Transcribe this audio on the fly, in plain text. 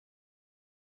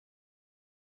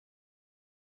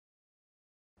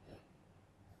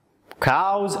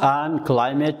Cows and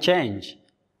climate change.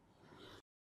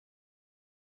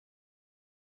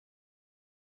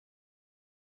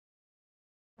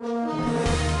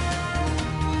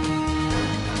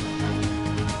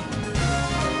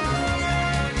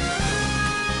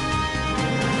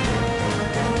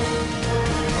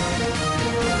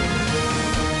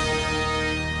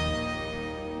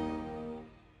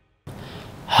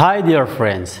 Hi dear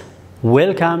friends,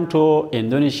 welcome to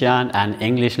Indonesian and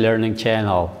English learning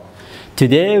channel.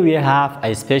 Today we have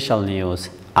a special news,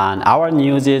 and our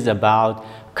news is about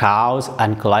cows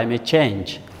and climate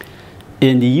change.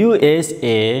 In the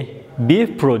USA,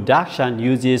 beef production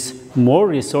uses more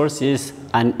resources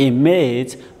and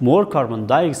emits more carbon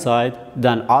dioxide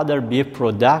than other beef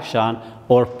production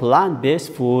or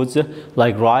plant-based foods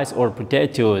like rice or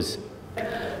potatoes.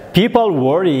 People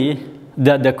worry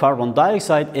that the carbon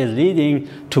dioxide is leading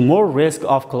to more risk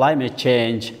of climate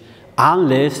change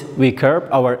unless we curb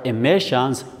our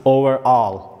emissions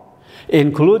overall,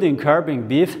 including curbing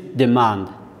beef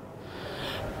demand.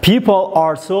 People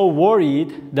are so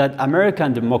worried that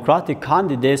American Democratic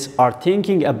candidates are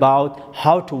thinking about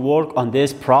how to work on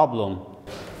this problem.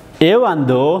 Even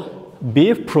though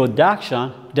beef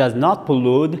production does not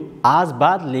pollute as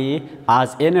badly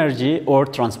as energy or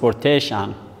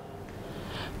transportation.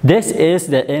 This is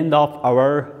the end of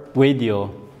our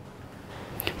video.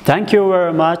 Thank you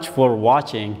very much for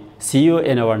watching. See you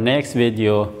in our next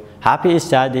video. Happy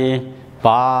study.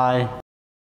 Bye.